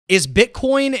Is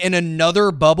Bitcoin in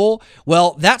another bubble?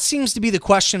 Well, that seems to be the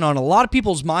question on a lot of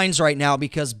people's minds right now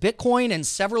because Bitcoin and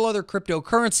several other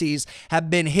cryptocurrencies have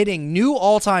been hitting new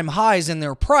all-time highs in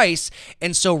their price.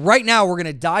 And so right now we're going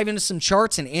to dive into some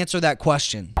charts and answer that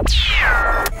question.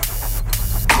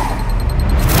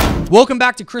 Welcome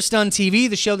back to Chris Dunn TV,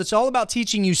 the show that's all about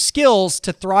teaching you skills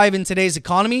to thrive in today's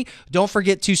economy. Don't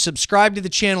forget to subscribe to the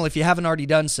channel if you haven't already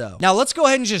done so. Now let's go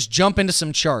ahead and just jump into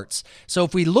some charts. So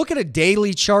if we look at a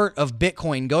daily chart of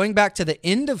Bitcoin going back to the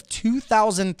end of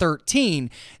 2013,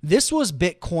 this was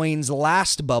Bitcoin's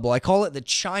last bubble. I call it the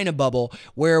China bubble,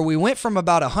 where we went from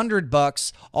about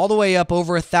 $100 all the way up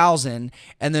over 1,000,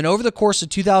 and then over the course of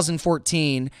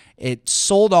 2014, it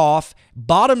sold off,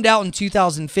 bottomed out in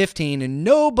 2015, and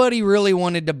nobody really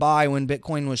wanted to buy when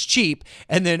Bitcoin was cheap.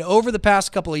 And then over the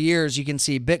past couple of years, you can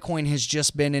see Bitcoin has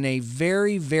just been in a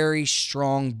very, very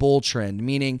strong bull trend,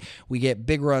 meaning we get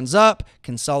big runs up,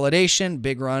 consolidation,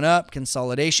 big run up,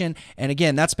 consolidation. And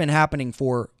again, that's been happening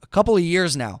for a couple of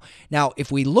years now. Now,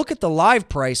 if we look at the live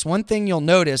price, one thing you'll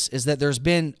notice is that there's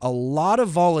been a lot of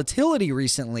volatility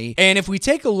recently. And if we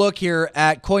take a look here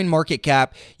at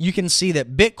CoinMarketCap, you can see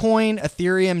that Bitcoin,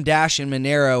 Ethereum, Dash, and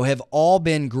Monero have all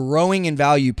been growing in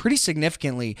value pretty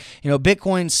significantly. You know,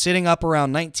 Bitcoin's sitting up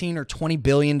around 19 or $20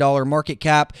 billion market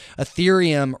cap.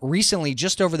 Ethereum recently,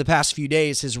 just over the past few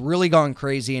days, has really gone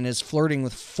crazy and is flirting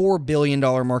with $4 billion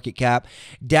market cap.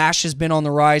 Dash has been on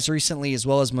the rise recently, as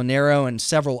well as Monero and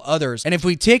several others. And if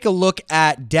we take a look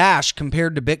at Dash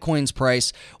compared to Bitcoin's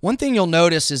price, one thing you'll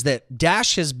notice is that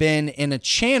Dash has been in a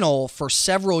channel for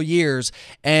several years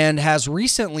and has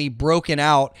recently broken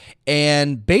out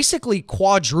and basically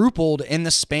quadrupled in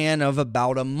the span of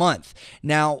about a month.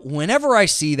 Now, whenever I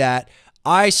see that,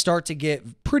 I start to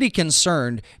get pretty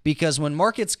concerned because when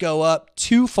markets go up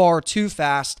too far, too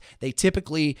fast, they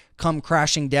typically come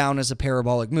crashing down as a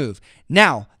parabolic move.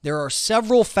 Now, there are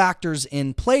several factors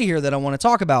in play here that I want to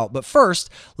talk about, but first,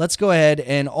 let's go ahead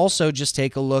and also just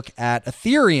take a look at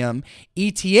Ethereum.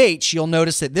 ETH, you'll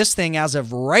notice that this thing as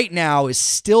of right now is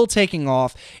still taking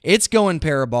off. It's going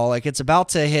parabolic. It's about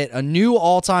to hit a new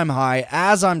all-time high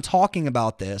as I'm talking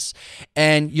about this,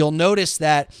 and you'll notice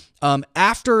that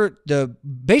after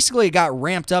basically it got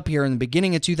ramped up here in the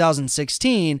beginning of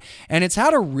 2016, and it's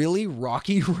had a really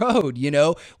rocky road. You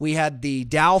know, we had the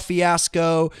DAO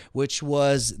fiasco, which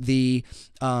was the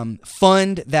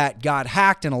fund that got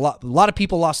hacked, and a lot of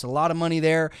people lost a lot of money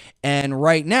there. And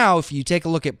right now, if you take a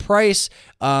look at price,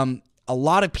 a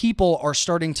lot of people are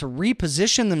starting to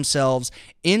reposition themselves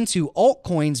into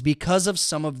altcoins because of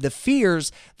some of the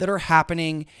fears that are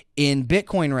happening in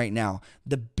Bitcoin right now.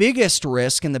 The biggest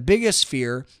risk and the biggest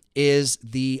fear is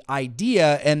the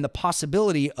idea and the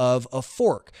possibility of a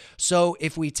fork. So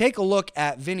if we take a look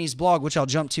at Vinny's blog, which I'll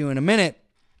jump to in a minute,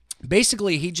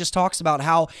 basically, he just talks about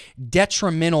how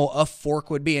detrimental a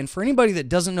fork would be. And for anybody that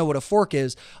doesn't know what a fork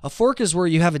is where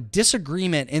you have a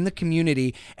disagreement in the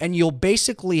community and you'll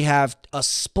basically have a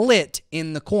split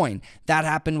in the coin. That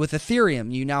happened with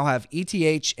Ethereum. You now have ETH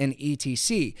and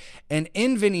ETC. And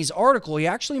in Vinny's article, he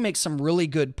actually makes some really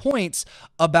good points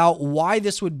about why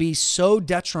this would be so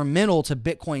detrimental to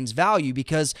Bitcoin's value,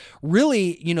 because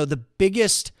really, you know, the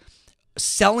biggest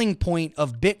selling point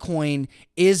of Bitcoin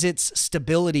is its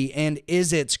stability and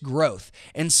is its growth.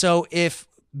 And so if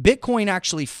Bitcoin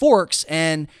actually forks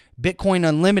and Bitcoin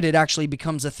Unlimited actually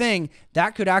becomes a thing,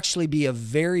 that could actually be a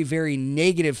very, very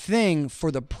negative thing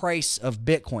for the price of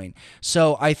Bitcoin.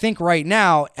 So I think right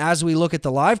now, as we look at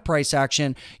the live price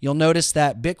action, you'll notice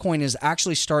that Bitcoin is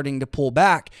actually starting to pull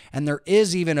back, and there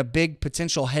is even a big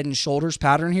potential head and shoulders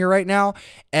pattern here right now.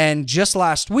 And just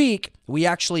last week, we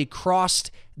actually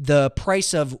crossed the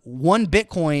price of one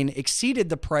Bitcoin exceeded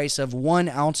the price of 1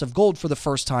 ounce of gold for the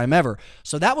first time ever.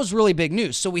 So that was really big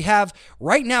news. So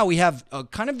right now we have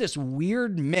kind of this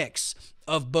weird mix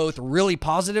of both really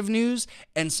positive news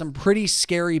and some pretty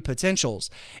scary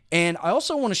potentials. And I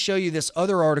also want to show you this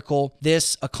other article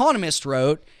this economist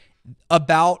wrote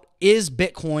about, is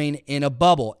Bitcoin in a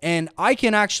bubble? And I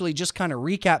can actually just kind of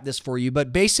recap this for you,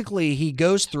 but basically he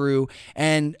goes through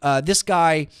and this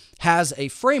guy has a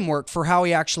framework for how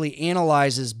he actually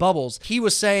analyzes bubbles. He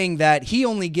was saying that he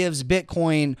only gives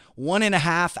Bitcoin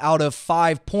 1.5 out of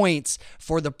 5 points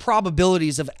for the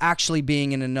probabilities of actually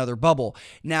being in another bubble.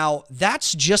 Now,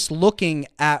 that's just looking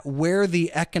at where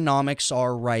the economics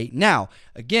are right now.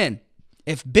 Again,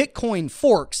 if Bitcoin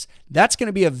forks, that's going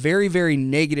to be a very, very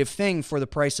negative thing for the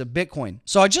price of Bitcoin.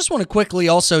 So I just want to quickly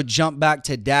also jump back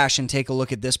to Dash and take a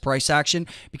look at this price action,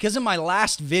 because in my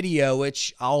last video,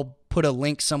 which I'll put a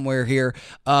link somewhere here,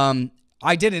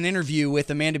 I did an interview with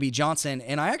Amanda B. Johnson,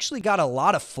 and I actually got a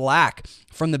lot of flack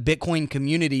from the Bitcoin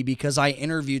community because I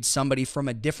interviewed somebody from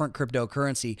a different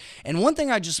cryptocurrency. And one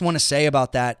thing I just want to say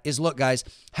about that is, look, guys,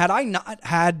 had I not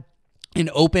had an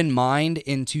open mind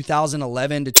in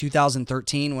 2011 to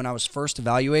 2013 when I was first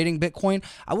evaluating Bitcoin,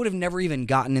 I would have never even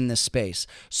gotten in this space.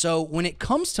 So when it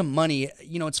comes to money,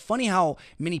 you know, it's funny how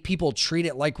many people treat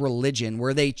it like religion,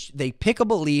 where they pick a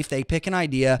belief, they pick an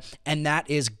idea, and that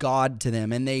is God to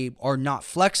them. And they are not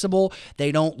flexible.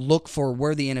 They don't look for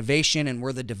where the innovation and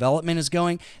where the development is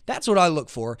going. That's what I look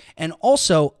for. And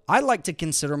also, I like to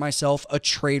consider myself a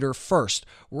trader first,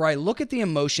 where I look at the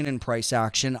emotion and price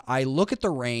action, I look at the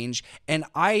range, and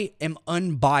I am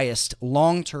unbiased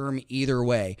long-term either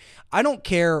way. I don't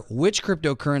care which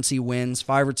cryptocurrency wins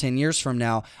 5 or 10 years from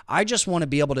now. I just want to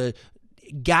be able to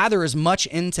gather as much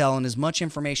intel and as much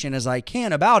information as I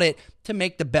can about it to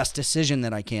make the best decision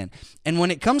that I can. And when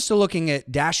it comes to looking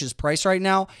at Dash's price right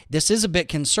now, this is a bit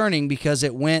concerning because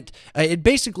it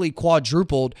basically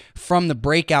quadrupled from the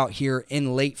breakout here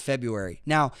in late February.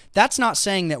 Now, that's not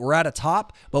saying that we're at a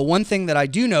top, but one thing that I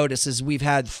do notice is we've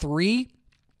had three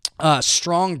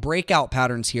strong breakout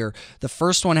patterns here. The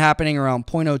first one happening around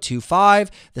 0.025,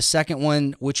 the second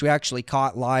one, which we actually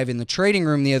caught live in the trading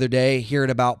room the other day, here at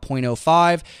about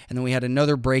 0.05, and then we had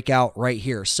another breakout right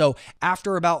here. So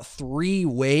after about 3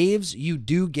 waves, you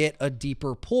do get a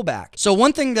deeper pullback. So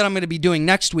one thing that I'm going to be doing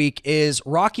next week is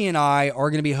Rocky and I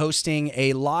are going to be hosting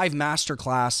a live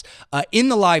masterclass in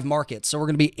the live market. So we're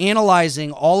going to be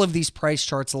analyzing all of these price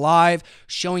charts live,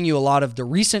 showing you a lot of the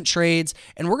recent trades,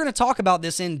 and we're going to talk about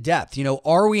this in depth. You know,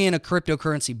 are we in a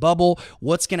cryptocurrency bubble?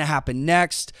 What's going to happen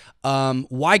next?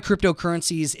 Why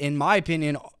cryptocurrencies, in my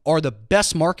opinion, are the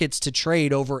best markets to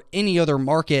trade over any other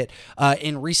market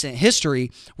in recent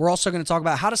history. We're also going to talk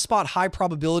about how to spot high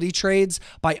probability trades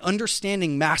by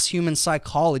understanding mass human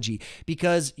psychology.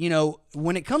 Because, you know,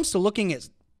 when it comes to looking at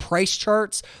price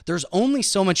charts, there's only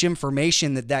so much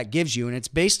information that gives you, and it's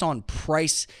based on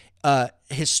price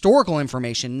historical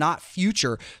information, not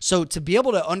future. So to be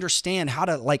able to understand how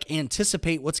to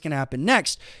anticipate what's going to happen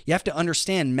next, you have to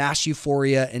understand mass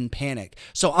euphoria and panic.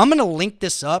 So I'm going to link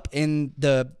this up in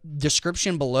the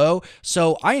description below.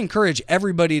 So I encourage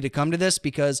everybody to come to this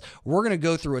because we're going to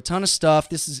go through a ton of stuff.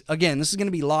 This is going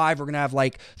to be live. We're going to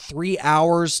have 3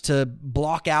 hours to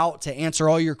block out to answer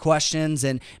all your questions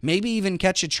and maybe even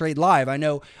catch a trade live. I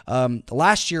know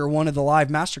last year, one of the live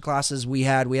masterclasses we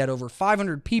had over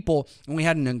 500 people, and we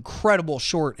had an incredible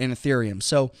short in Ethereum.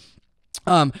 So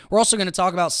we're also going to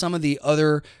talk about some of the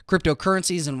other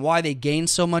cryptocurrencies and why they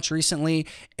gained so much recently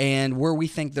and where we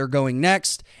think they're going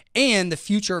next, and the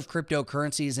future of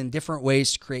cryptocurrencies and different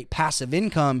ways to create passive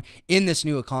income in this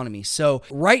new economy. So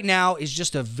right now is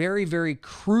just a very, very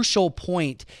crucial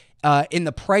point in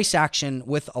the price action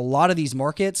with a lot of these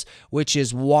markets, which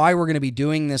is why we're going to be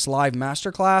doing this live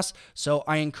masterclass. So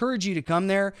I encourage you to come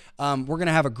there. We're going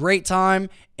to have a great time.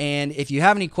 And if you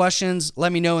have any questions,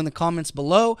 let me know in the comments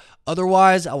below.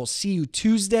 Otherwise, I will see you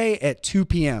Tuesday at 2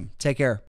 p.m. Take care.